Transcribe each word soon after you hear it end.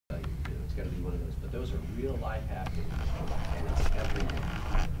it's going to be one of those. But those are real life happenings, and it's every day.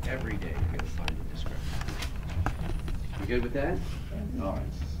 Every day you're going to find a description. You good with that? All right.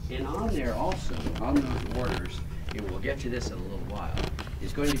 And on there also, on those orders, and we'll get to this in a little while,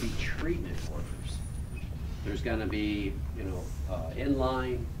 is going to be treatment orders. There's going to be, you know,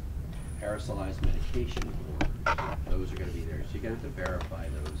 inline aerosolized medication orders. Those are going to be there. So you're going to have to verify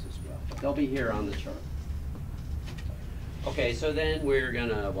those as well. They'll be here on the chart. Okay, so then we're going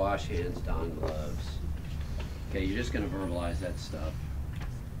to wash hands, don gloves. Okay, you're just going to verbalize that stuff.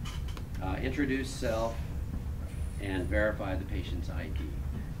 Introduce self and verify the patient's ID.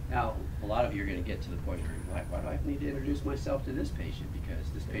 Now, a lot of you are going to get to the point where you're like, why do I need to introduce myself to this patient?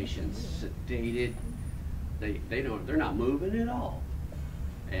 Because this patient's sedated. They're not moving at all.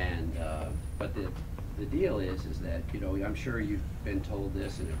 And but the deal is that, you know, I'm sure you've been told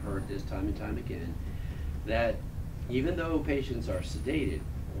this and have heard this time and time again, that even though patients are sedated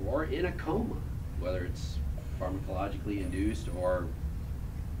or in a coma, whether it's pharmacologically induced or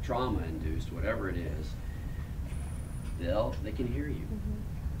trauma induced, whatever it is, they can hear you.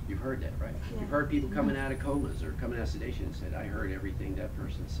 You've heard that, right? Yeah. You've heard people coming out of comas or coming out of sedation and said, I heard everything that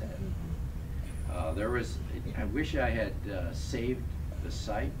person said. I wish I had saved the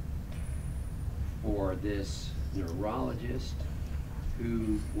site for this neurologist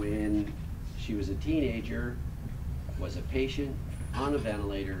who, when she was a teenager, was a patient on a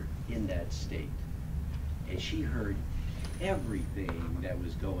ventilator in that state. And she heard everything that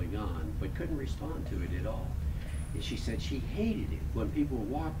was going on, but couldn't respond to it at all. And she said she hated it when people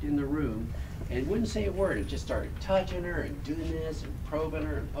walked in the room and wouldn't say a word and just started touching her and doing this and probing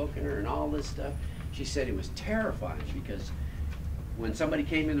her and poking her and all this stuff. She said it was terrifying because when somebody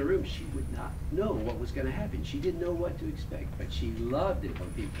came in the room, she would not know what was going to happen. She didn't know what to expect, but she loved it when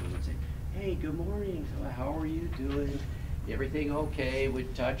people would say, hey, good morning, how are you doing? Everything okay?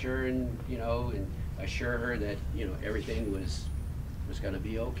 Would touch her and, you know, and assure her that, you know, everything was going to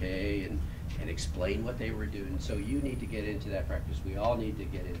be okay, and explain what they were doing. So you need to get into that practice. We all need to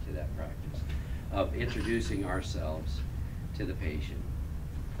get into that practice of introducing ourselves to the patient.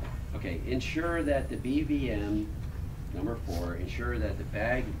 Okay, ensure that the BVM, number 4, ensure that the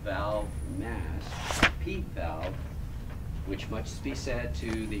bag valve mask, PEEP valve, which must be said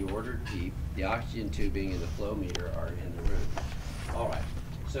to the ordered PEEP, the oxygen tubing and the flow meter are in the room. All right,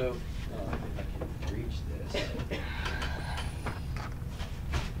 so if I can reach this.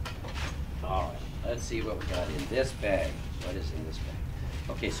 All right, let's see what we got in this bag. What is in this bag?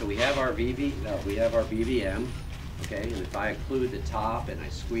 Okay, so we have our BVM. Okay, and if I include the top and I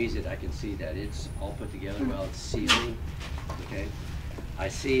squeeze it, I can see that it's all put together well. It's sealing. Okay, I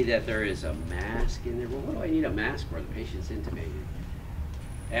see that there is a mask in there. Well, what do I need a mask for? The patient's intubated.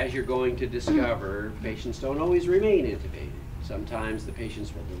 As you're going to discover, patients don't always remain intubated. Sometimes the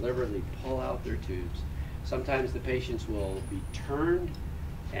patients will deliberately pull out their tubes. Sometimes the patients will be turned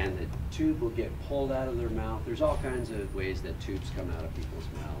and the tube will get pulled out of their mouth. There's all kinds of ways that tubes come out of people's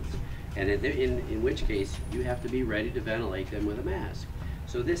mouths. And in which case, you have to be ready to ventilate them with a mask.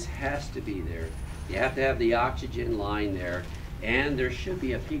 So this has to be there. You have to have the oxygen line there, and there should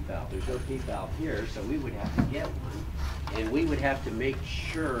be a PEEP valve. There's no PEEP valve here, so we would have to get one. And we would have to make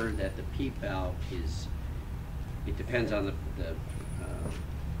sure that the PEEP valve is, it depends on the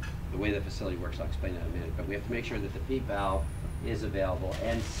way the facility works. I'll explain that in a minute. But we have to make sure that the PEEP valve is available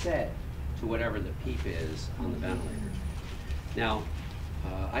and set to whatever the PEEP is on the ventilator. Now,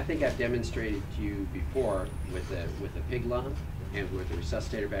 I think I've demonstrated to you before with the pig lung and with the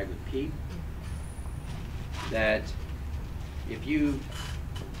resuscitator bag with PEEP that if you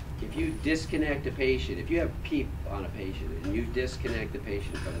disconnect a patient, if you have PEEP on a patient and you disconnect the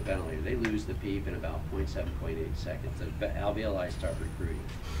patient from the ventilator, they lose the PEEP in about 0.7, 0.8 seconds. The alveoli start recruiting.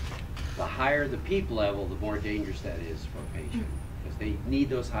 The higher the PEEP level, the more dangerous that is for a patient, because they need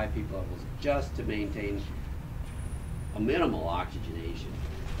those high PEEP levels just to maintain a minimal oxygenation.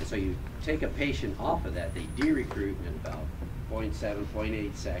 And so you take a patient off of that, they de-recruit in about 0.7,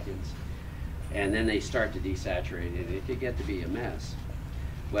 0.8 seconds, and then they start to desaturate, and it could get to be a mess.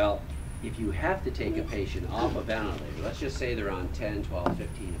 Well, if you have to take a patient off a ventilator, let's just say they're on 10, 12,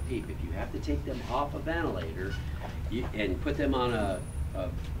 15 a PEEP, if you have to take them off a ventilator and put them on a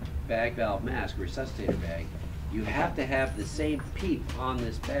bag valve mask, resuscitator bag, you have to have the same PEEP on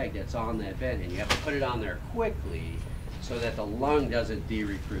this bag that's on that vent, and you have to put it on there quickly so that the lung doesn't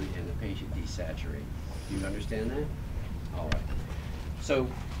de-recruit and the patient desaturate. Do you understand that? All right. So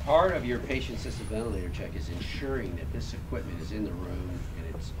part of your patient-assisted ventilator check is ensuring that this equipment is in the room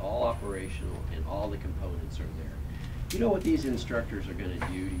and it's all operational and all the components are there. You know what these instructors are going to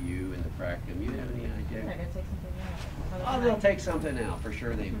do to you in the practicum? You have any idea? They're going to take something out. Oh, they'll take something out. For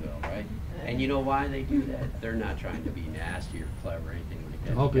sure they will, right? And you know why they do that? They're not trying to be nasty or clever or anything like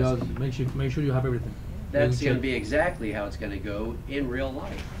that. Help you out. Make sure you have everything. That's going to be exactly how it's going to go in real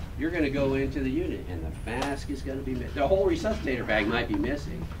life. You're going to go into the unit, and the mask is going to be missing. The whole resuscitator bag might be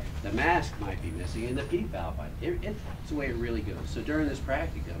missing. The mask might be missing, and the PEEP valve might. It's the way it really goes. So during this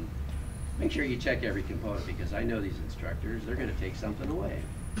practicum, make sure you check every component, because I know these instructors, they're going to take something away.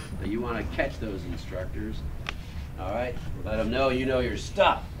 So you want to catch those instructors. All right? Let them know you know your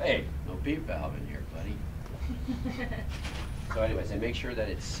stuff. Hey, no PEEP valve in here, buddy. So anyways, and make sure that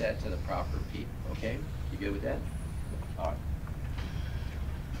it's set to the proper PEEP, okay? You good with that? All right.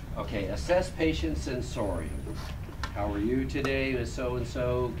 Okay, assess patient sensorium. How are you today, Miss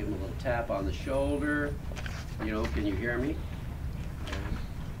So-and-so? Give them a little tap on the shoulder. You know, can you hear me?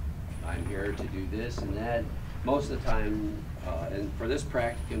 I'm here to do this and that. Most of the time, and for this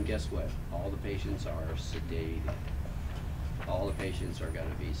practicum, guess what? All the patients are sedated. All the patients are going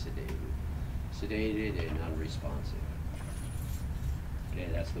to be sedated and unresponsive. Okay,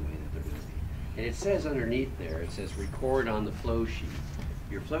 that's the way that they're going to be. And it says underneath there, it says record on the flow sheet.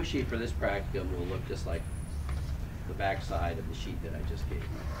 Your flow sheet for this practicum will look just like the back side of the sheet that I just gave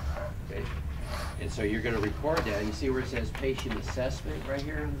you. Okay? And so you're going to record that. And you see where it says patient assessment right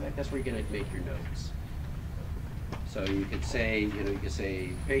here on the back? That's where you're going to make your notes. So you could say, you know, you could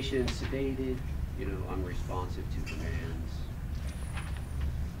say patient sedated, you know, unresponsive to commands.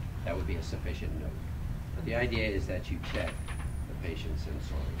 That would be a sufficient note. But the idea is that you check the patient's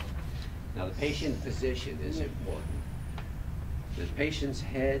sensorium. Now the patient position is important. The patient's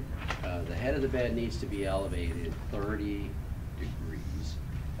head, the head of the bed needs to be elevated 30 degrees.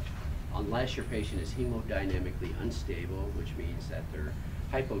 Unless your patient is hemodynamically unstable, which means that they're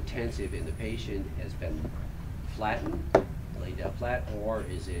hypotensive and the patient has been flattened, laid down flat, or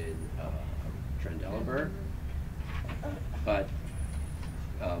is in Trendelenburg. But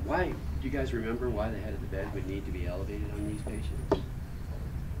why, do you guys remember why the head of the bed would need to be elevated on these patients?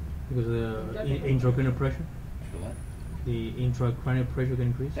 Because of the intracranial pressure? The what? The intracranial pressure can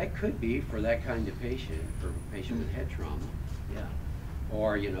increase? That could be for that kind of patient, for a patient with head trauma, yeah.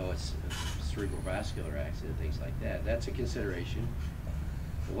 Or, you know, it's a cerebral vascular accident, things like that. That's a consideration.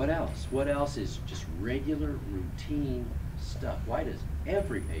 What else? What else is just regular routine stuff? Why does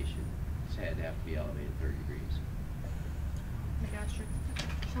every patient's head have to be elevated 30 degrees? The gastric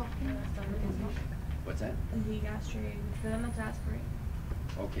shock. What's that? The gastric, for them to aspirate.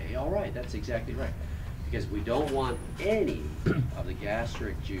 Okay, all right, that's exactly right. Because we don't want any of the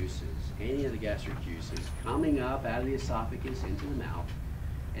gastric juices, coming up out of the esophagus into the mouth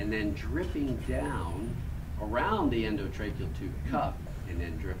and then dripping down around the endotracheal tube cup and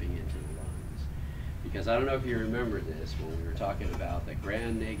then dripping into the lungs. Because I don't know if you remember this when we were talking about the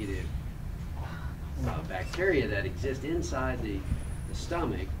gram-negative bacteria that exist inside the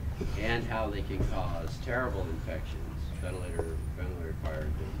stomach and how they can cause terrible infections, ventilator-acquired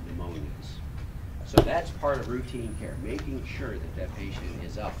pneumonias. So that's part of routine care, making sure that that patient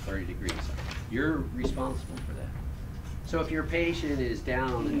is up 30 degrees. You're responsible for that. So if your patient is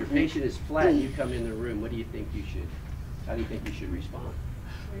down and your patient is flat and you come in the room, what do you think you should, how do you think you should respond?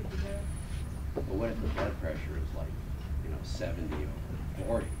 Well, what if the blood pressure is like, you know, 70 over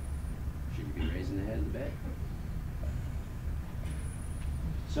 40? Should you be raising the head of the bed?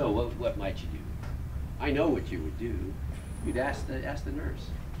 So what might you do? I know what you would do. You'd ask the nurse.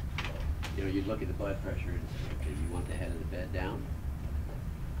 You know, you'd look at the blood pressure and say, okay, you want the head of the bed down?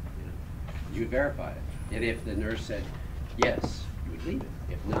 You know, you would verify it. And if the nurse said yes, you would leave it.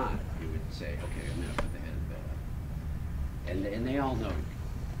 If not, you would say, okay, I'm going to put the head of the bed up. And they all know.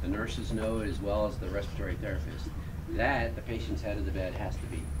 The nurses know it as well as the respiratory therapist, that the patient's head of the bed has to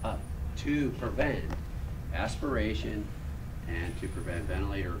be up to prevent aspiration and to prevent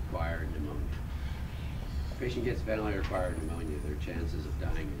ventilator-acquired pneumonia. If the patient gets ventilator-acquired pneumonia, their chances of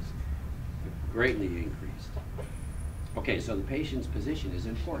dying is greatly increased. Okay, so the patient's position is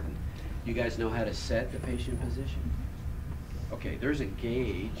important. You guys know how to set the patient position? Okay, there's a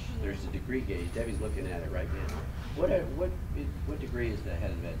gauge, there's a degree gauge. Debbie's looking at it right now. What degree is the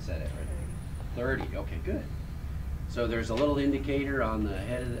head of the bed set at right now? 30. Okay, good. So there's a little indicator on the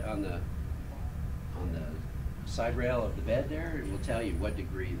head of on the side rail of the bed there. It will tell you what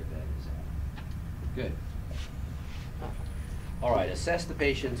degree the bed is at. Good. All right, assess the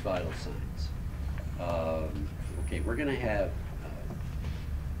patient's vital signs. Okay, we're going to have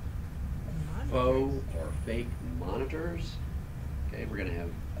faux or fake monitors. Okay, we're going to have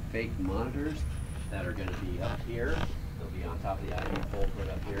fake monitors that are going to be up here. They'll be on top of the IV pole put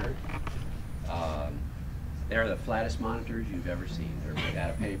up here. They're the flattest monitors you've ever seen. They're made out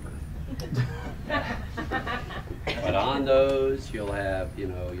of paper. But on those, you'll have,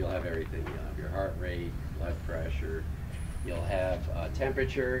 you'll have everything. You'll have your heart rate, blood pressure, you'll have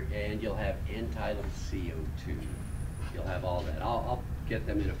temperature, and you'll have end-tidal CO2. You'll have all that. I'll get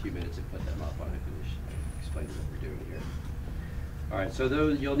them in a few minutes and put them up when I finish explaining what we're doing here. All right, so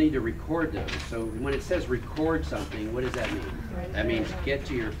those, you'll need to record those. So when it says record something, what does that mean? That means get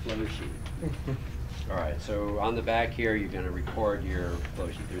to your flow sheet. All right, so on the back here, you're going to record your flow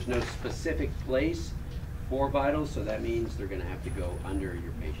sheet. There's no specific place for vitals, so that means they're going to have to go under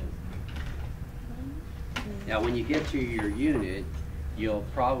your patient. Now, when you get to your unit, you'll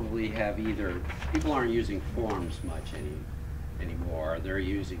probably have either, people aren't using forms much anymore. They're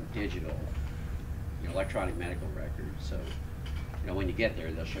using digital, electronic medical records. So, when you get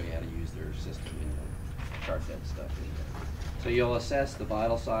there, they'll show you how to use their system and you'll chart that stuff in there. So you'll assess the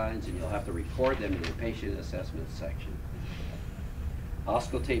vital signs and you'll have to record them in the patient assessment section.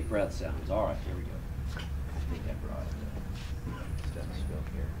 Auscultate breath sounds. All right, here we go. I think I brought the stethoscope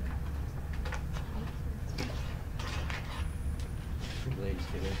here. Ladies,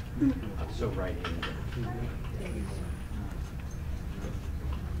 get in. I'm so right-handed.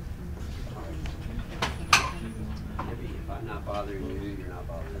 Maybe if I'm not bothering you, you're not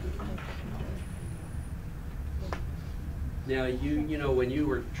bothering me. Now, when you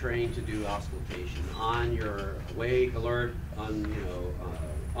were trained to do auscultation on your awake, alert,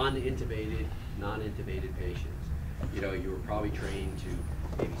 unintubated, non-intubated patients, you were probably trained to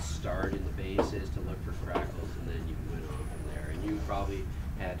maybe start in the bases to look for crackles, and then you went on from there. And you probably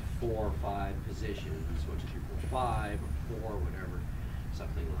had 4 or 5 positions, 1, 2, 3, 4, 5, or 4, whatever,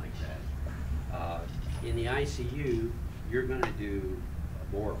 something like that. In the ICU, you're going to do a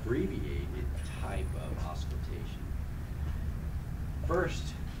more abbreviated type of auscultation.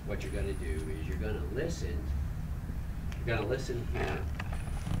 First, what you're going to do is you're going to listen. You're going to listen here.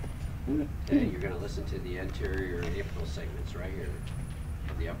 Okay, you're going to listen to the anterior and apical segments right here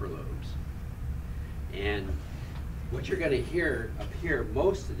of the upper lobes. And what you're going to hear up here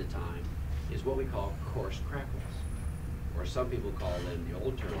most of the time is what we call coarse crackles, or some people call them, the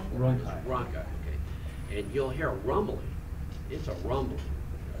old term for it is bronchi. Okay, and you'll hear a rumbling. It's a rumbling.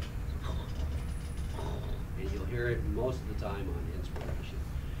 And you'll hear it most of the time on inspiration.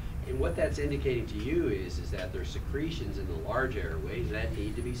 And what that's indicating to you is that there's secretions in the large airways that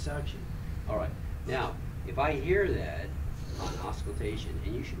need to be suctioned. All right, now, if I hear that on auscultation,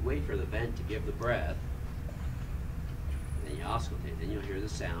 and you should wait for the vent to give the breath, and you auscultate, then you'll hear the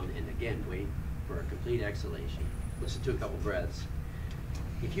sound, and again, wait for a complete exhalation. Listen to a couple breaths.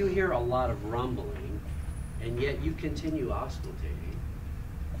 If you hear a lot of rumbling, and yet you continue auscultating,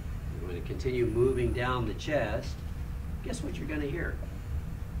 you're going to continue moving down the chest, guess what you're going to hear?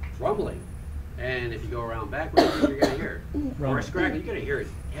 Rumbling. And if you go around backwards, you're going to hear it. Or a crackle, you're going to hear it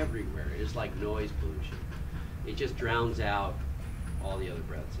everywhere. It's like noise pollution. It just drowns out all the other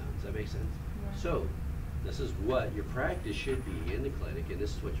breath sounds. Does that make sense? Yeah. So, this is what your practice should be in the clinic, and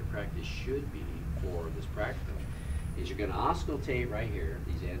this is what your practice should be for this practicum, is you're going to auscultate right here,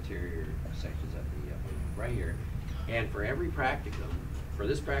 these anterior sections of the right here, and for every practicum, for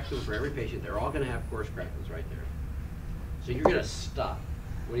this practicum, for every patient, they're all going to have coarse crackles right there. So you're going to stop.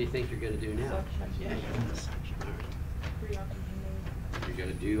 What do you think you're going to do now? Suction. Yeah, you're going to suction. All right. Pre-oxygenated. You're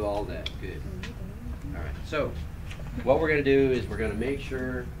going to do all that. Good. All right. So what we're going to do is we're going to make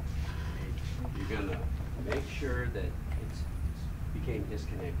sure, you're going to make sure that it's became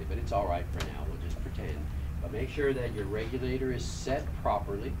disconnected, but it's all right for now. We'll just pretend. But make sure that your regulator is set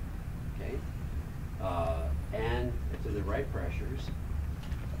properly, okay? And it's in the right pressures.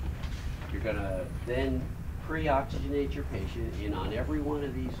 You're going to then pre-oxygenate your patient, and on every one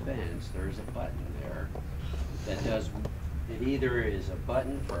of these vents, there's a button there that does, it either is a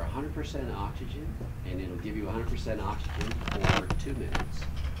button for 100% oxygen, and it'll give you 100% oxygen for 2 minutes.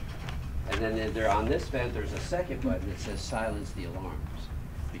 And then there, on this vent, there's a second button that says silence the alarms.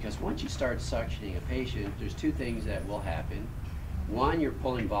 Because once you start suctioning a patient, there's 2 things that will happen. One, you're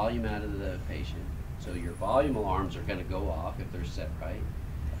pulling volume out of the patient, so your volume alarms are going to go off if they're set right.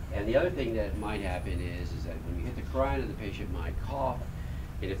 And the other thing that might happen is that when you hit the carotid, the patient might cough.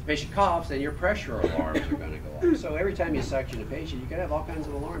 And if the patient coughs, then your pressure alarms are going to go off. So every time you suction a patient, you can have all kinds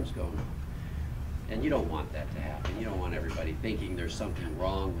of alarms going on. And you don't want that to happen. You don't want everybody thinking there's something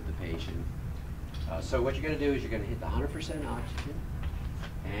wrong with the patient. So what you're going to do is you're going to hit the 100% oxygen,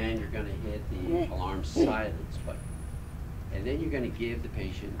 and you're going to hit the alarm silence button. And then you're going to give the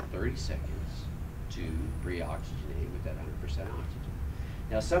patient 30 seconds to pre-oxygenate with that 100% oxygen.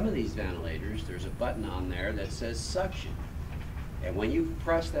 Now, some of these ventilators, there's a button on there that says suction. And when you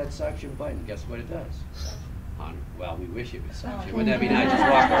press that suction button, guess what it does? Well, we wish it was suction. Wouldn't that be nice? Just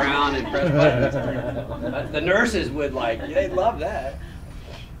walk around and press buttons. But the nurses would they'd love that.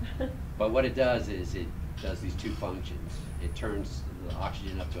 But what it does is it does these two functions. It turns the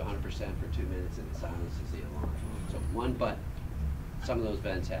oxygen up to 100% for 2 minutes and it silences the alarm. So one button. Some of those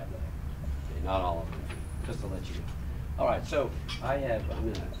vents have that. Okay, not all of them. Just to let you know. All right, so I'm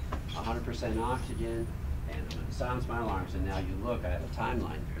in 100% oxygen, and I'm going to silence my alarms. And now you look, I have a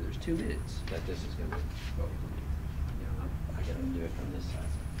timeline here. There's 2 minutes that this is going to go for me. I got to do it from this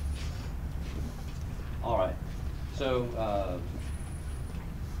side. All right. So,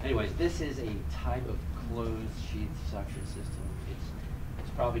 anyways, this is a type of closed sheath suction system.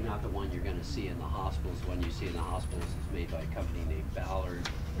 It's probably not the one you're going to see in the hospitals. The one you see in the hospitals is made by a company named Ballard.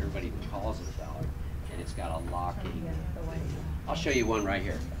 Everybody even calls it Ballard. And it's got a locking thing. I'll show you one right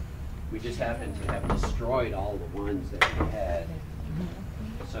here. We just happened to have destroyed all the ones that we had.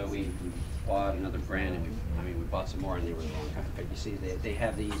 So we bought another brand, and we bought some more, and they were the wrong kind. But you see, they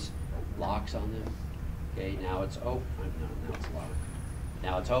have these locks on them. Okay, now it's open. Now it's locked.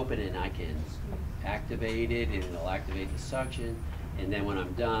 Now it's open, and I can activate it, and it'll activate the suction. And then when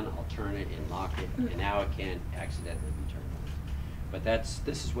I'm done, I'll turn it and lock it, and now it can't accidentally be turned on. But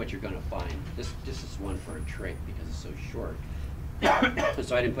this is what you're going to find. This is one for a trick because it's so short.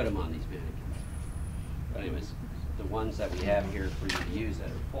 So I didn't put them on these mannequins. But anyways, the ones that we have here for you to use that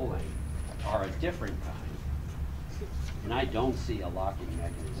are full length are a different kind. And I don't see a locking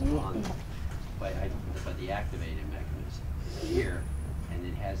mechanism on them, but the activated mechanism is here, and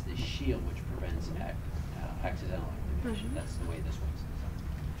it has this shield which prevents accidental activation. That's the way this one's designed.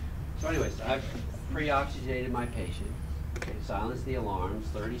 So anyways, I've pre-oxygenated my patient. Okay, silence the alarms.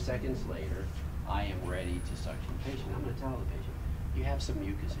 30 seconds later, I am ready to suction the patient. I'm going to tell the patient, you have some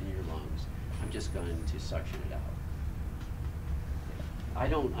mucus in your lungs. I'm just going to suction it out. I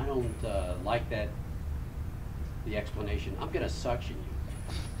don't like that, the explanation, I'm going to suction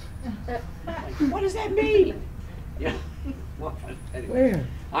you. Like, what does that mean? Yeah. Well, anyway, Where?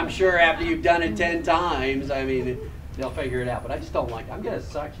 I'm sure after you've done it 10 times, they'll figure it out. But I just don't like it. I'm going to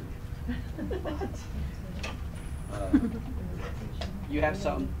suction you. What? You have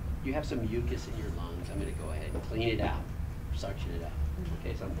some mucus in your lungs. I'm going to go ahead and clean it out, suction it out.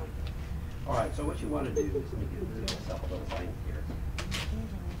 Okay, something like that. All right. So what you want to do is let me give myself a little thing here.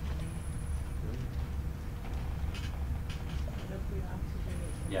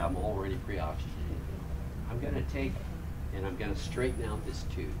 Yeah, I'm already pre-oxygenated. I'm going to take and I'm going to straighten out this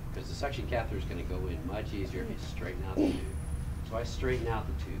tube because the suction catheter is going to go in much easier if you straighten out the tube. So I straighten out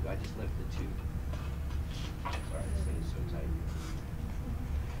the tube. I just lift the tube. Sorry, this thing is so tight.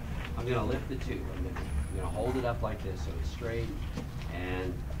 I'm going to lift the tube. I'm going to hold it up like this so it's straight.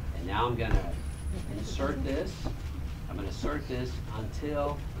 And now I'm going to insert this. I'm going to insert this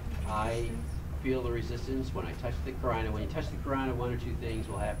until I feel the resistance when I touch the carina. When you touch the carina, one or two things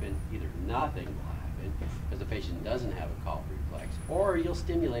will happen. Either nothing will happen because the patient doesn't have a cough reflex, or you'll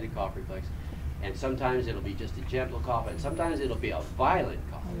stimulate a cough reflex. And sometimes it'll be just a gentle cough, and sometimes it'll be a violent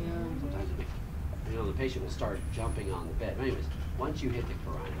cough. Sometimes it'll be, the patient will start jumping on the bed. But anyways, once you hit the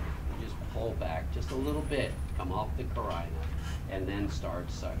carina, you just pull back just a little bit, come off the carina, and then start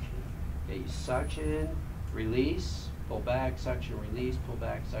suctioning. Okay, you suction, release, pull back, suction, release, pull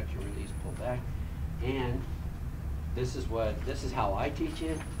back, suction, release, pull back. And this is how I teach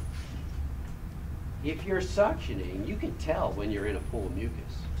it. If you're suctioning, you can tell when you're in a pool of mucus.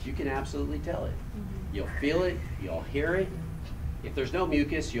 You can absolutely tell it. You'll feel it, you'll hear it. If there's no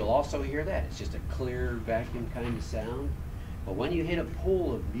mucus, you'll also hear that. It's just a clear vacuum kind of sound. But when you hit a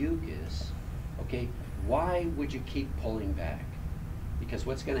pool of mucus, okay, why would you keep pulling back? Because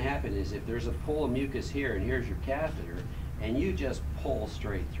what's going to happen is if there's a pool of mucus here and here's your catheter, and you just pull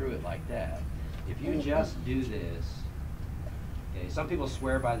straight through it like that, if you just do this, okay, some people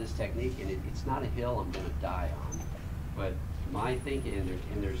swear by this technique, and it's not a hill I'm going to die on. But my thinking,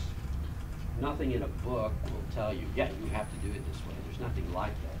 and there's nothing in a book will tell you, yeah, you have to do it this way. There's nothing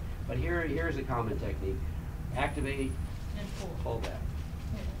like that. But here's a common technique. Activate and pull back.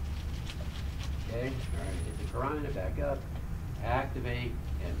 Okay, all right, hit the carina, back up, activate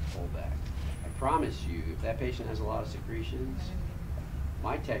and pull back. I promise you, if that patient has a lot of secretions,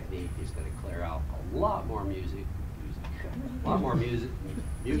 my technique is going to clear out a lot more mucus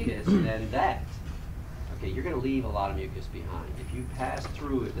than that. Okay, you're going to leave a lot of mucus behind. If you pass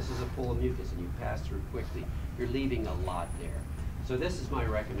through it, this is a pool of mucus, and you pass through quickly, you're leaving a lot there. So this is my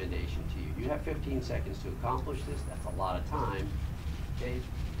recommendation to you. You have 15 seconds to accomplish this. That's a lot of time. Okay,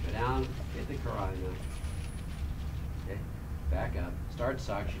 go down, hit the carina. Okay, back up, start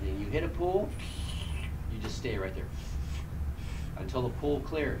suctioning. You hit a pool, you just stay right there until the pool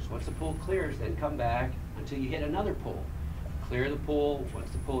clears. Once the pool clears, then come back until you hit another pool. Clear the pool. Once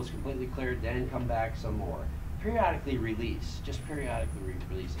the pool is completely cleared, then come back some more. Periodically release, just periodically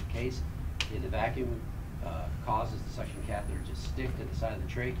release in case the vacuum causes the suction catheter to just stick to the side of the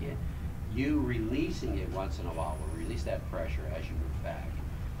trachea. You releasing it once in a while will release that pressure as you move back,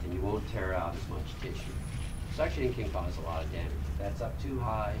 and you won't tear out as much tissue. Suctioning can cause a lot of damage. If that's up too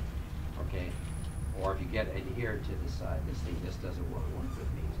high, okay, or if you get adhered to the side, this thing just doesn't want to work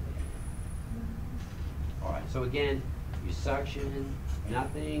with me. All right, so again, you suction,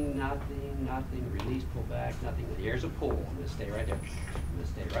 nothing, nothing, nothing, release, pull back, nothing. Here's a pull. I'm going to stay right there. I'm going to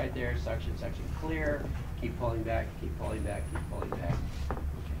stay right there, suction, suction, clear. Keep pulling back, keep pulling back, keep pulling back. Okay.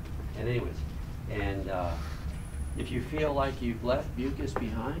 And anyways, and if you feel like you've left mucus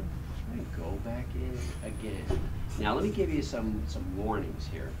behind, then go back in again. Now let me give you some warnings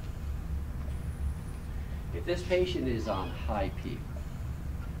here. If this patient is on high PEEP,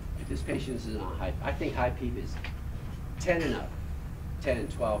 I think high PEEP is 10 and up, 10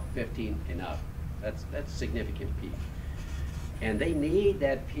 and 12, 15 and up. That's significant PEEP. And they need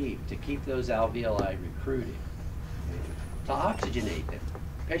that PEEP to keep those alveoli recruiting, to oxygenate them.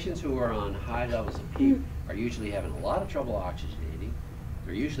 Patients who are on high levels of PEEP are usually having a lot of trouble oxygenating.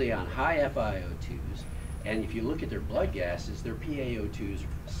 They're usually on high FiO2s, and if you look at their blood gases, their PaO2s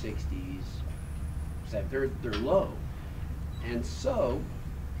are 60s, they're low. And so,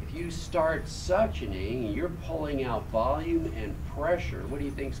 if you start suctioning, you're pulling out volume and pressure, what do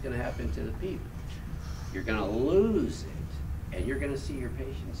you think is going to happen to the PEEP? You're going to lose it, and you're going to see your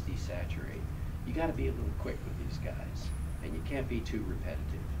patients desaturate. You got to be a little quick with these guys, and you can't be too repetitive.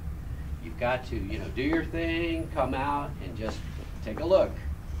 You've got to, do your thing, come out, and just take a look.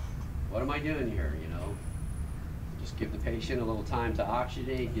 What am I doing here, Just give the patient a little time to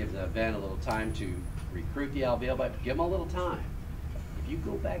oxygenate, give the vent a little time to recruit the alveoli, but give them a little time. If you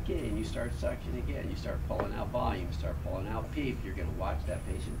go back in and you start suctioning again, you start pulling out volume, start pulling out PEEP, you're going to watch that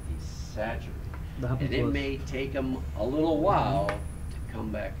patient desaturate. And it may take them a little while to come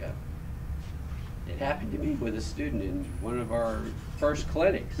back up. It happened to me with a student in one of our first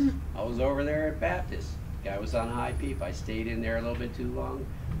clinics. I was over there at Baptist. The guy was on high PEEP. I stayed in there a little bit too long.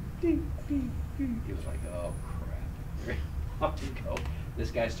 He was like, oh crap. Off you go.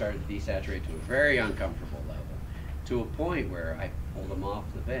 This guy started to desaturate to a very uncomfortable level, to a point where I pulled him off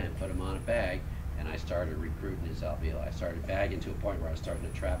the vent, put him on a bag, and I started recruiting his alveoli. I started bagging to a point where I was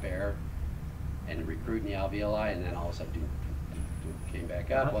starting to trap air and recruiting the alveoli, and then all of a sudden came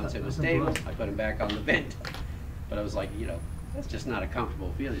back up. Once it was stable, I put him back on the vent. But I was like, that's just not a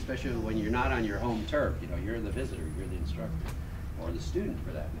comfortable feeling, especially when you're not on your home turf. You're the visitor, you're the instructor, or the student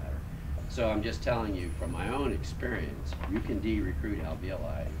for that matter. So I'm just telling you from my own experience, you can de-recruit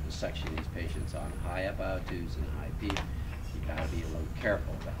alveoli to suction these patients on high FiO2s and high PEEP. You got to be a little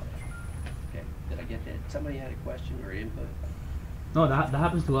careful about it. Okay, did I get that? Somebody had a question or input? No, that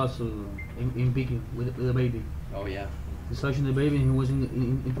happens to us in Peking with the baby. Oh yeah. We suctioned the baby and he was in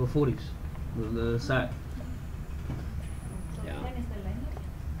the 40s with the sac. So Yeah. 10 is the limit?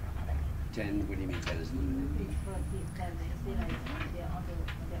 10, what do you mean 10 is the limit? For the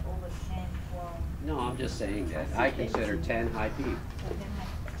they're over 10, 12. No, I'm just saying that. I consider 10 high PEEP. So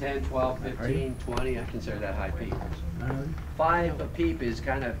 10, 12, 15, 20, I consider that high PEEP. 5 of PEEP is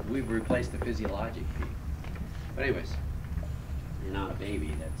kind of, we've replaced the physiologic PEEP. But anyways, you're not a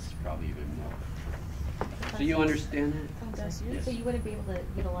baby, that's probably even more. So you understand that? Yes. So you wouldn't be able to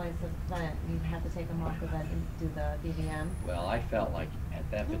utilize the vent, you'd have to take them off the vent and do the DVM? Well, I felt like at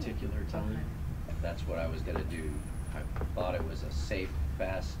that particular time, that's what I was going to do. I thought it was a safe,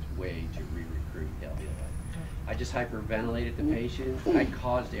 fast way to re-recruit the alveoli. I just hyperventilated the patient. I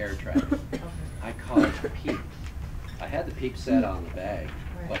caused air traffic. I caused PEEP. I had the PEEP set on the bag,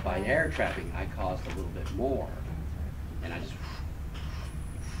 but by air trapping, I caused a little bit more. And I just,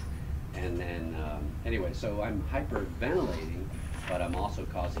 and then, anyway, so I'm hyperventilating, but I'm also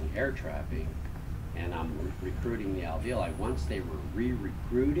causing air trapping, and I'm recruiting the alveoli. Once they were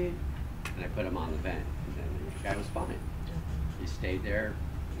re-recruited, and I put them on the vent, and then the guy was fine. He stayed there,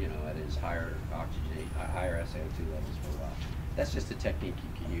 at his higher higher SiO2 levels for a while. That's just a technique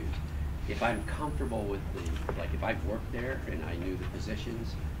you can use. If I'm comfortable with like if I've worked there and I knew the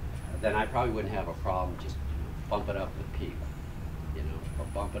positions, then I probably wouldn't have a problem just bumping up the PEEP, or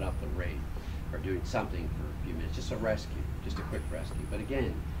bumping up the rate, or doing something for a few minutes, just a rescue, just a quick rescue. But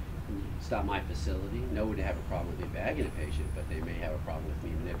again, it's not my facility. No one would have a problem with me bagging a patient, but they may have a problem with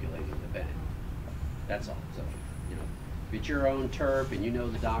me manipulating the vent. That's all. So, if it's your own turf and you know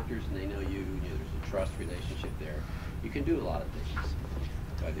the doctors and they know you, there's a trust relationship there, you can do a lot of things.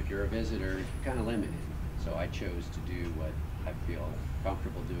 But if you're a visitor, you're kind of limited. So I chose to do what I feel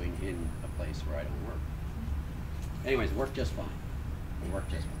comfortable doing in a place where I don't work. anyways, it worked just fine. It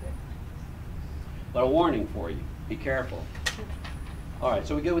worked just fine. But a warning for you, be careful. All right,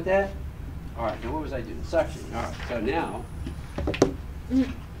 so we good with that? All right, now what was I doing? Suctioning. All right, so now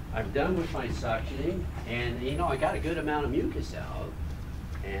I'm done with my suctioning, and you know, I got a good amount of mucus out,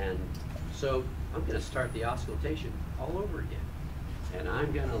 and so I'm going to start the auscultation all over again. And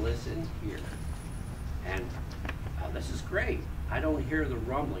I'm going to listen here. And this is great. I don't hear the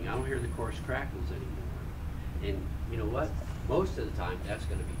rumbling. I don't hear the coarse crackles anymore. And you know what? Most of the time, that's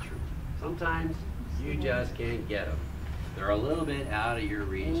going to be true. Sometimes you just can't get them. They're a little bit out of your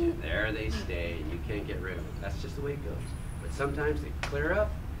reach, and there they stay, and you can't get rid of them. That's just the way it goes. But sometimes they clear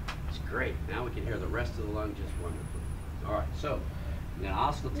up. It's great. Now we can hear the rest of the lung just wonderfully. All right, so I'm going to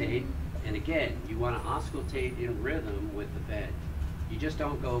auscultate. And again, you want to auscultate in rhythm with the bend. You just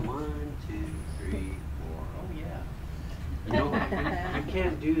don't go 1, 2, 3, 4. Oh yeah. You know, you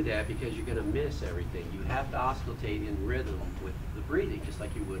can't do that because you're going to miss everything. You have to auscultate in rhythm with the breathing, just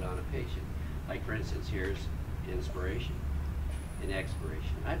like you would on a patient. Like for instance, here's inspiration and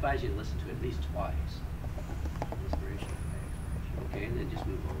expiration. I advise you to listen to it at least twice. Inspiration and expiration. Okay, and then just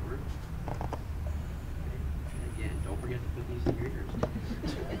move over. And again, don't forget to put these in your ears.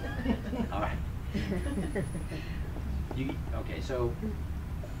 All right. Okay, so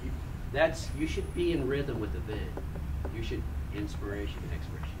you should be in rhythm with the bend. You should inspiration,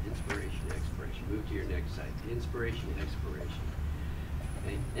 expiration, inspiration, expiration. Move to your next side. Inspiration, expiration.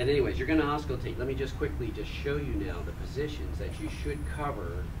 Okay? And anyways, you're going to auscultate. Let me just quickly just show you now the positions that you should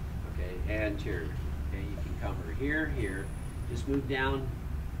cover. Okay, anterior. Okay, you can cover here, here. Just move down.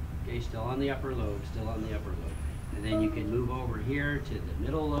 Okay, still on the upper lobe, still on the upper lobe. And then you can move over here to the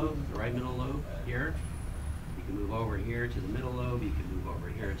middle lobe, the right middle lobe here. You can move over here to the middle lobe. You can move over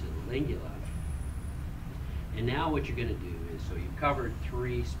here to the lingula. And now what you're going to do is, so you've covered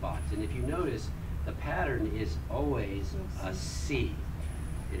 3 spots. And if you notice, the pattern is always a C.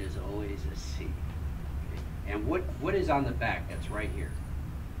 It is always a C. Okay. And what is on the back that's right here?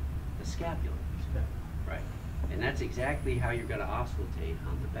 The scapula. Right. And that's exactly how you're going to auscultate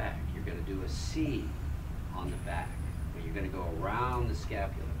on the back. You're going to do a C on the back. And you're going to go around the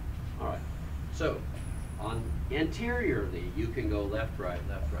scapula. All right. So on anteriorly, you can go left, right,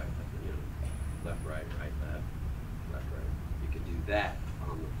 left, right, you know, left, right, right, left, left, right. You can do that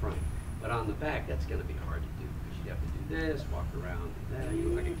on the front. But on the back, that's going to be hard to do because you have to do this, walk around, do that. You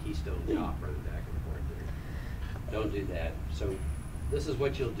look like a keystone chop running back and forth there. Don't do that. So this is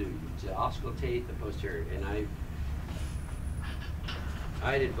what you'll do. You auscultate the posterior, and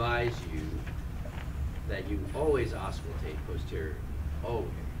I'd advise you that you always auscultate posterior, always.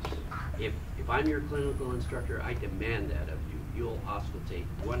 If I'm your clinical instructor, I demand that of you. You'll auscultate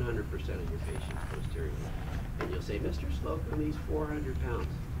 100% of your patients posteriorly. And you'll say, Mr. Slocum, he's 400 pounds.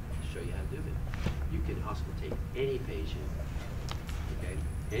 I'll show you how to do it. You can auscultate any patient, okay?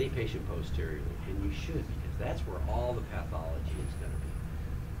 Any patient posteriorly, and you should, because that's where all the pathology is going to be.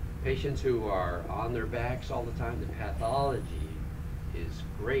 Patients who are on their backs all the time, the pathology is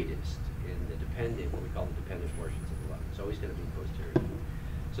greatest in the dependent, what we call the dependent portions of the lung. It's always going to be posterior.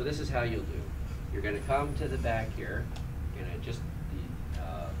 So this is how you'll do. You're going to come to the back here. You're going to just the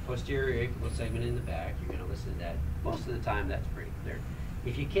posterior apical segment in the back. You're going to listen to that. Most of the time, that's pretty clear.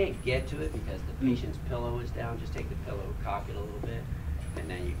 If you can't get to it because the patient's pillow is down, just take the pillow, cock it a little bit, and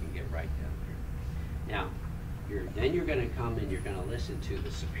then you can get right down here. Now, then you're going to come and you're going to listen to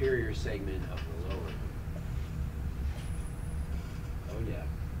the superior segment of the lower. Oh yeah,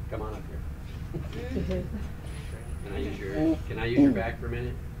 come on up here. Can I use your back for a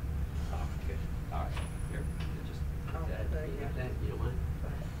minute? Oh, good. All right. Here, just that. You don't mind?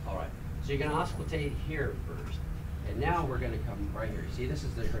 All right. So you're going to auscultate here first, and now we're going to come right here. See, this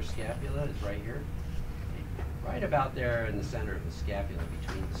is her scapula. It's right here. Right about there in the center of the scapula,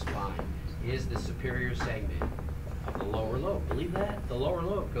 between the spine, is the superior segment of the lower lobe. Believe that? The lower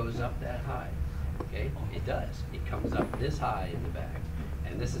lobe goes up that high. Okay? It does. It comes up this high in the back,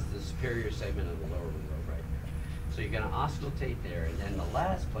 and this is the superior segment of the lower lobe. So you're going to auscultate there, and then the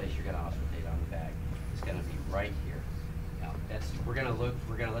last place you're going to auscultate on the back is going to be right here. Now, we're going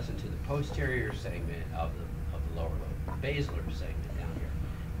to listen to the posterior segment of the lower lobe, the basilar segment down here.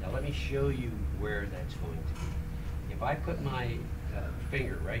 Now let me show you where that's going to be. If I put my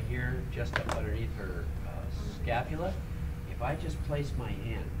finger right here, just up underneath her scapula, if I just place my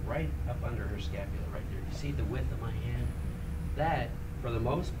hand right up under her scapula, right there, you see the width of my hand? That, for the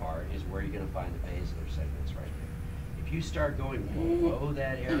most part, is where you're going to find the basilar segments right there. If you start going below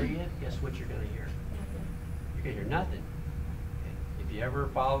that area, guess what you're going to hear? You're going to hear nothing. Okay. If you ever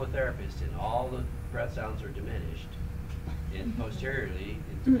follow a therapist and all the breath sounds are diminished, and posteriorly,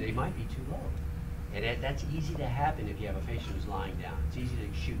 they might be too low. And that's easy to happen if you have a patient who's lying down. It's easy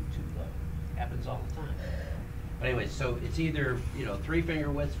to shoot too low. Happens all the time. But anyway, so it's either 3 finger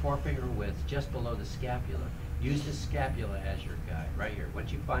widths, 4 finger widths, just below the scapula. Use the scapula as your guide, right here.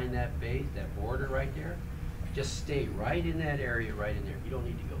 Once you find that base, that border right there, just stay right in that area, right in there. You don't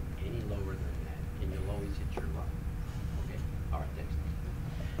need to go any lower than that, and you'll always hit your line. Okay, all right, thanks.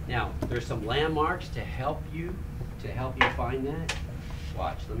 Now, there's some landmarks to help you find that.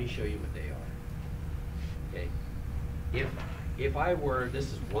 Watch, let me show you what they are. Okay, if I were,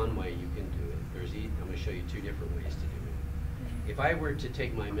 this is one way you can do it. I'm going to show you 2 different ways to do it. If I were to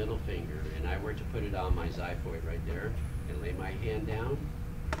take my middle finger and I were to put it on my xiphoid right there and lay my hand down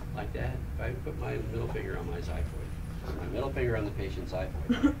like that, if I put my middle finger on my xiphoid, my middle finger on the patient's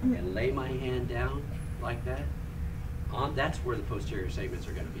xiphoid, and lay my hand down like that, that's where the posterior segments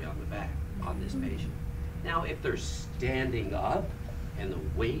are going to be on the back on this patient. Now, if they're standing up and the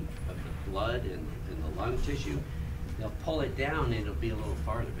weight of the blood and the lung tissue, they'll pull it down and it'll be a little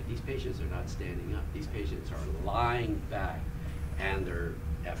farther, but these patients are not standing up. These patients are lying back and their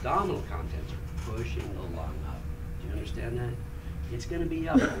abdominal contents are pushing the lung up. Do you understand that? It's going to be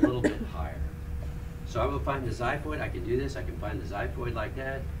up a little bit higher. So I'm going to find the xiphoid. I can do this. I can find the xiphoid like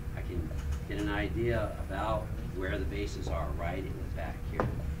that. I can get an idea about where the bases are right in the back here.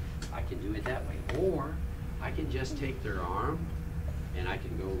 I can do it that way. Or I can just take their arm and I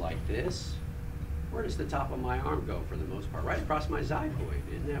can go like this. Where does the top of my arm go for the most part? Right across my xiphoid.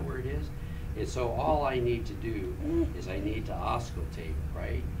 Isn't that where it is? And so all I need to do is I need to auscultate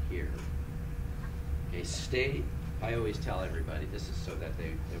right here. Okay, stay. I always tell everybody this is so that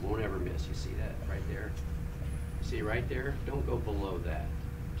they won't ever miss. You see that right there? You see right there? Don't go below that.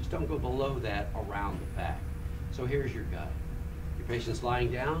 Just don't go below that around the back. So here's your guide. Your patient's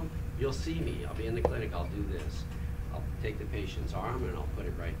lying down. You'll see me. I'll be in the clinic. I'll do this. I'll take the patient's arm and I'll put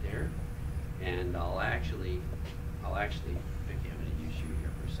it right there. And I'll actually, Vicky, I'm going to use you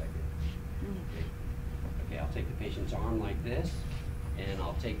here for a second. Okay, I'll take the patient's arm like this, and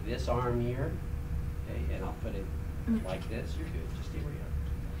I'll take this arm here, okay, and I'll put it like this. You're good. Just stay where you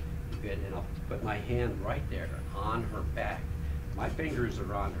are. You're good. And I'll put my hand right there on her back. My fingers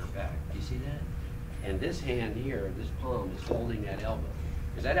are on her back. Do you see that? And this hand here, this palm, is holding that elbow.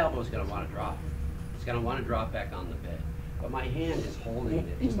 Because that elbow is going to want to drop. It's going to want to drop back on the bed. But my hand is holding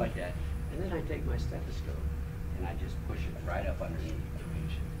it just like that. And then I take my stethoscope and I just push it right up underneath the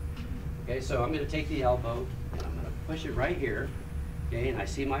patient. Okay, so I'm going to take the elbow and I'm going to push it right here. Okay, and I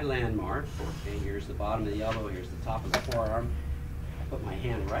see my landmark. Okay, here's the bottom of the elbow, here's the top of the forearm. I put my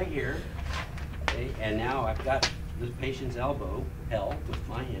hand right here. Okay, and now I've got the patient's elbow held with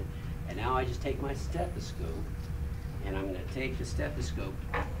my hand. And now I just take my stethoscope and I'm going to take the stethoscope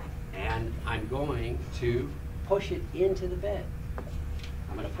and I'm going to push it into the bed.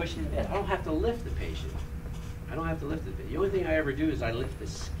 I'm going to push it in bed. I don't have to lift the patient. I don't have to lift the bed. The only thing I ever do is I lift the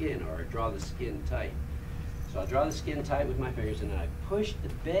skin or I draw the skin tight. So I'll draw the skin tight with my fingers and then I push the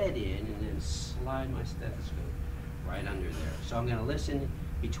bed in and then slide my stethoscope right under there. So I'm going to listen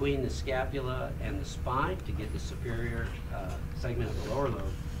between the scapula and the spine to get the superior segment of the lower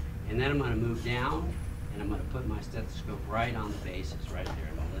lobe. And then I'm going to move down and I'm going to put my stethoscope right on the bases right there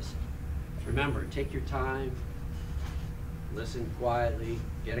and I'll listen. Remember, take your time. Listen quietly,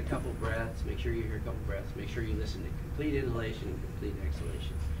 get a couple breaths, make sure you hear a couple breaths, make sure you listen to complete inhalation and complete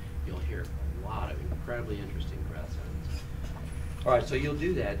exhalation. You'll hear a lot of incredibly interesting breath sounds. All right, so you'll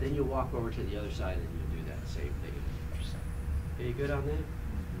do that, then you'll walk over to the other side and you'll do that same thing on the other side. Okay, you good on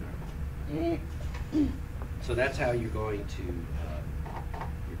that? So that's how you're going to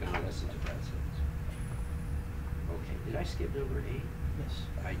listen to breath sounds. Okay, did I skip number 8? Yes.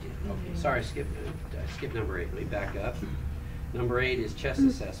 I did. Okay, sorry, I skipped number 8. Let me back up. Number 8 is chest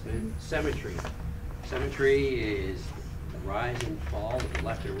assessment. Symmetry. Symmetry is the rise and fall of the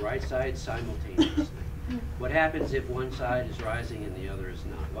left and right side simultaneously. What happens if one side is rising and the other is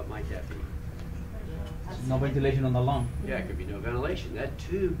not? What might that be? No ventilation on the lung. Yeah, it could be no ventilation. That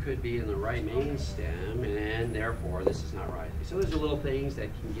tube could be in the right main stem, and therefore this is not rising. So there's little things that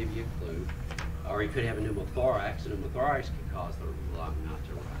can give you a clue. Or you could have a pneumothorax, and pneumothorax could cause the lung not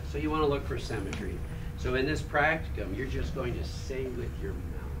to rise. So you want to look for symmetry. So in this practicum, you're just going to say with your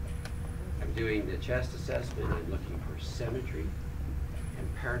mouth. I'm doing the chest assessment. I'm looking for symmetry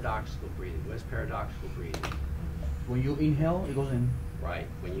and paradoxical breathing. What is paradoxical breathing? When you inhale, it goes in. Right.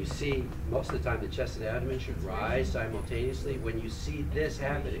 When you see, most of the time the chest and abdomen should rise simultaneously. When you see this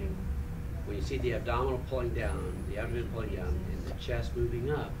happening, when you see the abdominal pulling down, the abdomen pulling down, and the chest moving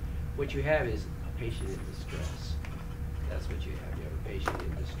up, what you have is a patient in distress. That's what you have. You have a patient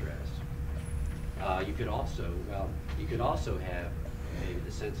in distress. You could also have maybe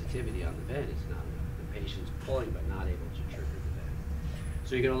the sensitivity on the bed is not enough. patient's pulling but not able to trigger the vent.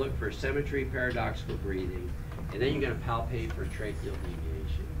 So you're going to look for symmetry, paradoxical breathing, and then you're going to palpate for tracheal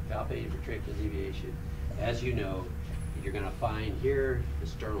deviation. Palpating for tracheal deviation, as you know, you're going to find here the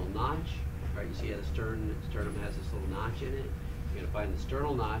sternal notch, right? You see how the sternum has this little notch in it? You're going to find the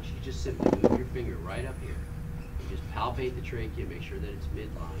sternal notch. You just simply move your finger right up here. You just palpate the trachea, make sure that it's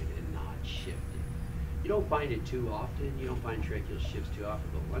midline and not shifted. You don't find it too often. You don't find tracheal shifts too often,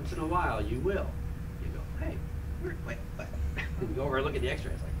 but once in a while you will. You go, hey, wait, what? You go over and look at the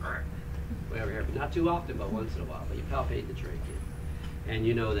x-ray. It's like, way over here. But not too often, but once in a while. But you palpate the trachea. And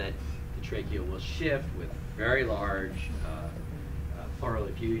you know that the trachea will shift with very large pleural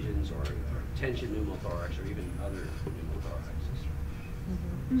effusions or tension pneumothorax or even other pneumothoraxes.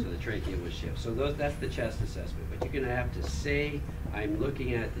 So the trachea will shift. So that's the chest assessment. But you're going to have to say, I'm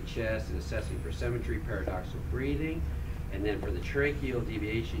looking at the chest and assessing for symmetry, paradoxical breathing. And then for the tracheal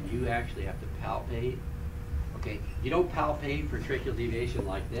deviation, you actually have to palpate. Okay, you don't palpate for tracheal deviation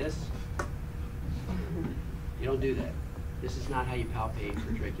like this. You don't do that. This is not how you palpate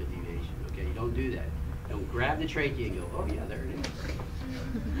for tracheal deviation. Okay, you don't do that. Don't grab the trachea and go, oh yeah, there it is.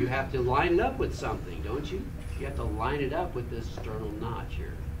 You have to line it up with something, don't you? You have to line it up with this sternal notch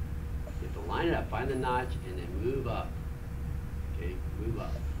here. You have to line it up, find the notch, and then move up. Okay, move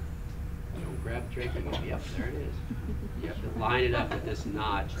up. Don't grab the trachea and go, yep, there it is. You have to line it up with this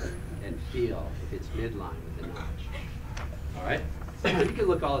notch and feel if it's midline with the notch. All right? You can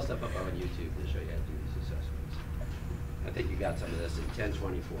look all this stuff up on YouTube. They'll show you how to do these assessments. I think you got some of this in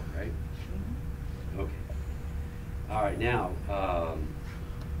 1024, right? Okay. All right, now,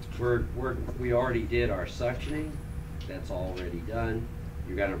 we already did our suctioning. That's already done.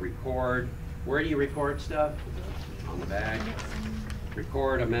 You're going to record. Where do you record stuff? On the back.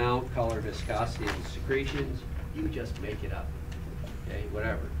 Record amount, color, viscosity of the secretions. You just make it up. Okay,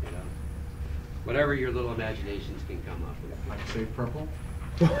 whatever, you know. Whatever your little imaginations can come up with. Like say purple?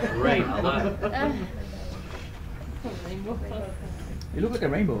 Great, I love it. You look like a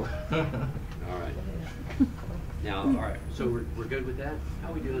rainbow. All right. Now, all right, so we're good with that? How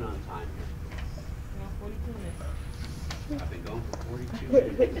are we doing on time here? 42 minutes. I've been going for 42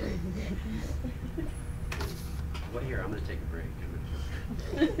 minutes. Well, here, I'm going to take a break.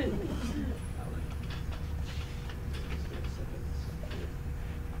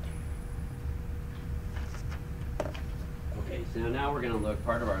 Okay, so now we're going to look,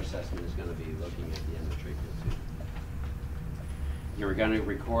 part of our assessment is going to be looking at the endotracheal tube. You're going to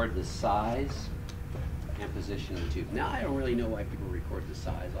record the size and position of the tube. Now, I don't really know why people record the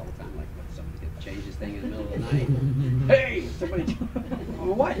size all the time, like what, somebody's going to change this thing in the middle of the night. Hey, somebody,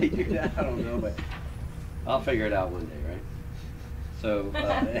 well, why they do that, I don't know, but I'll figure it out one day, right? So,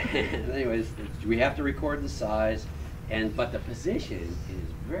 anyways, we have to record the size, but the position is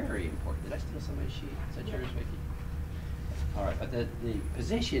very important. Did I steal somebody's sheet? Is that yours, Vicki? All right, but the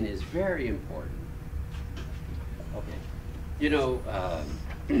position is very important. Okay. You know,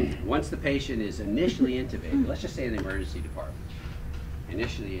 once the patient is initially intubated, let's just say in the emergency department,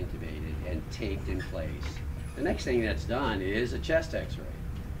 initially intubated and taped in place, the next thing that's done is a chest x-ray.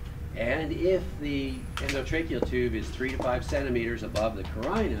 And if the endotracheal tube is 3 to 5 centimeters above the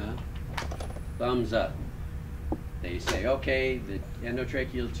carina, thumbs up. They say, okay, the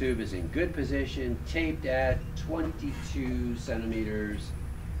endotracheal tube is in good position, taped at 22 centimeters,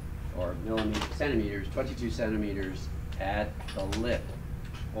 or centimeters, 22 centimeters at the lip.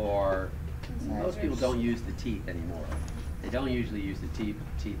 Or most people don't use the teeth anymore. They don't usually use the teeth,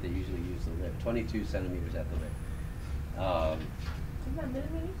 they usually use the lip. 22 centimeters at the lip. Is that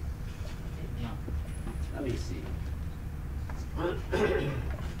millimeters? Let me see.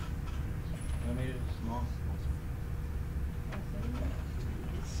 Millimeters, small.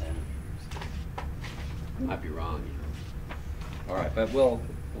 Centimeters. I might be wrong, you know. All right, but we'll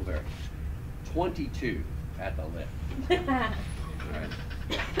vary. 22 at the lip. All right.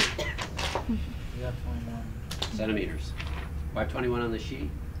 You got 21. Centimeters. 521 on the sheet?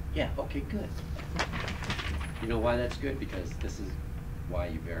 Yeah, okay, good. You know why that's good? Because this is why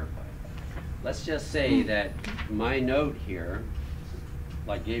you verify. Let's just say that my note here,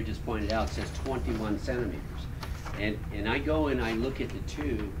 like Dave just pointed out, says 21 centimeters. And I go and I look at the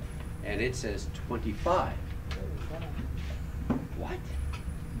tube and it says 25. What?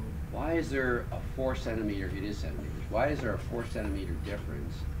 Why is there a 4 centimeter, it is centimeters, why is there a 4 centimeter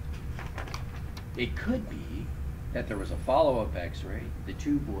difference? It could be that there was a follow-up x-ray, the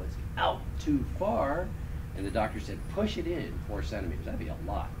tube was out too far, and the doctor said, push it in 4 centimeters. That'd be a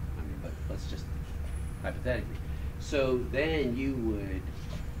lot. I mean, but let's just hypothetically. So then you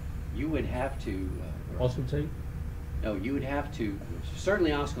would have to Also tape? No, you would have to,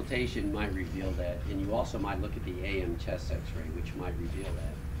 certainly auscultation might reveal that, and you also might look at the AM chest x-ray, which might reveal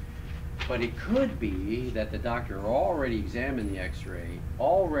that. But it could be that the doctor already examined the x-ray,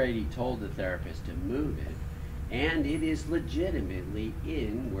 already told the therapist to move it, and it is legitimately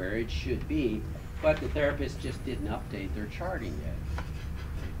in where it should be, but the therapist just didn't update their charting yet.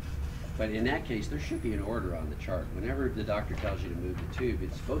 But in that case, there should be an order on the chart. Whenever the doctor tells you to move the tube,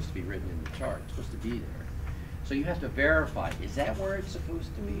 it's supposed to be written in the chart. It's supposed to be there. So you have to verify, is that where it's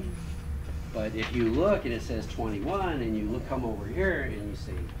supposed to be? But if you look and it says 21, and you come over here and you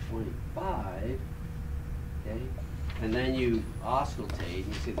say 25, okay? And then you auscultate, and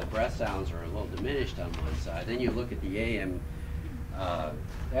you see the breath sounds are a little diminished on one side. Then you look at the AM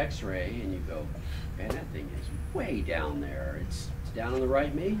x-ray and you go, man, that thing is way down there. It's down on the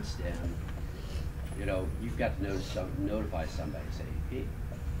right main stem. You know, you've got to notify somebody, say, hey,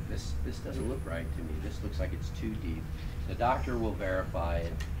 this doesn't look right to me. This looks like it's too deep. The doctor will verify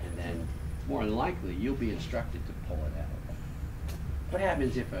it, and then more than likely you'll be instructed to pull it out. What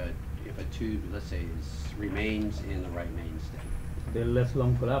happens if a tube, let's say, remains in the right main stem? The left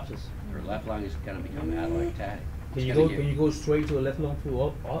lung collapses. Or left lung is going to become atelectatic. Can you go straight to the left lung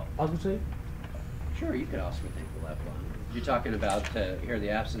to auscultate? Sure, you could auscultate the left lung. You're talking about here the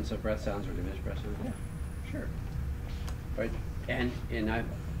absence of breath sounds or diminished breath sounds? Yeah, sure. Right, and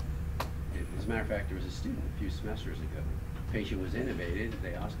as a matter of fact, there was a student a few semesters ago. The patient was intubated.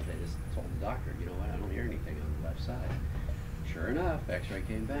 They just told the doctor, you know what, I don't hear anything on the left side. Sure enough, X-ray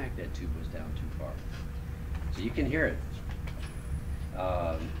came back. That tube was down too far. So you can hear it.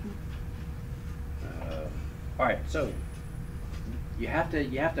 All right, so you have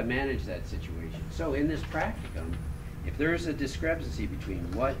to manage that situation. So in this practicum, if there's a discrepancy between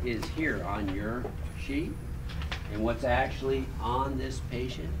what is here on your sheet and what's actually on this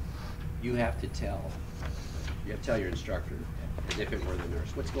patient, you have to tell. You have to tell your instructor, as if it were the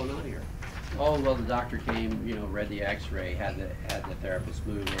nurse, what's going on here? Oh, well, the doctor came, you know, read the x-ray, had the therapist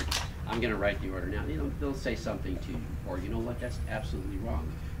move it. I'm going to write the order now. You know, they'll say something to you, or you know what, that's absolutely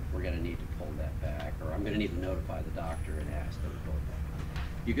wrong. We're going to need to pull that back, or I'm going to need to notify the doctor and ask them to pull it back.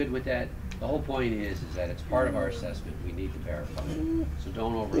 You good with that? The whole point is that it's part of our assessment. We need to verify it. So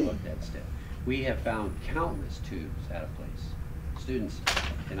don't overlook that step. We have found countless tubes out of place. Students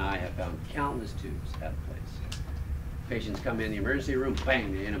and I have found countless tubes out of place. Patients come in the emergency room,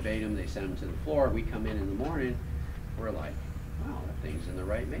 bang, they intubate them, they send them to the floor. We come in the morning, we're like, wow, that thing's in the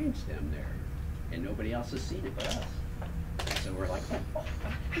right main stem there. And nobody else has seen it but us. And so we're like,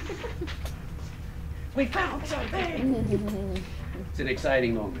 we found something! It's an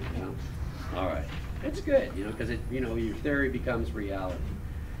exciting moment, you know? All right, it's good, you know, because your theory becomes reality.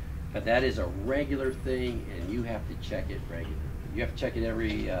 But that is a regular thing, and you have to check it regularly. You have to check it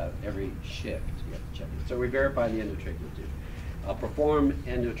every shift. You have to check it. So we verify the endotracheal tube. Perform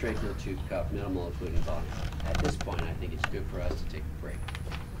endotracheal tube cuff, minimal occluding volume. At this point, I think it's good for us to take a break.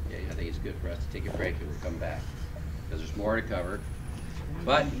 Okay, I think it's good for us to take a break and we'll come back because there's more to cover.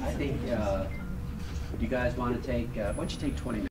 But I think, do you guys want to take? Why don't you take 20 minutes?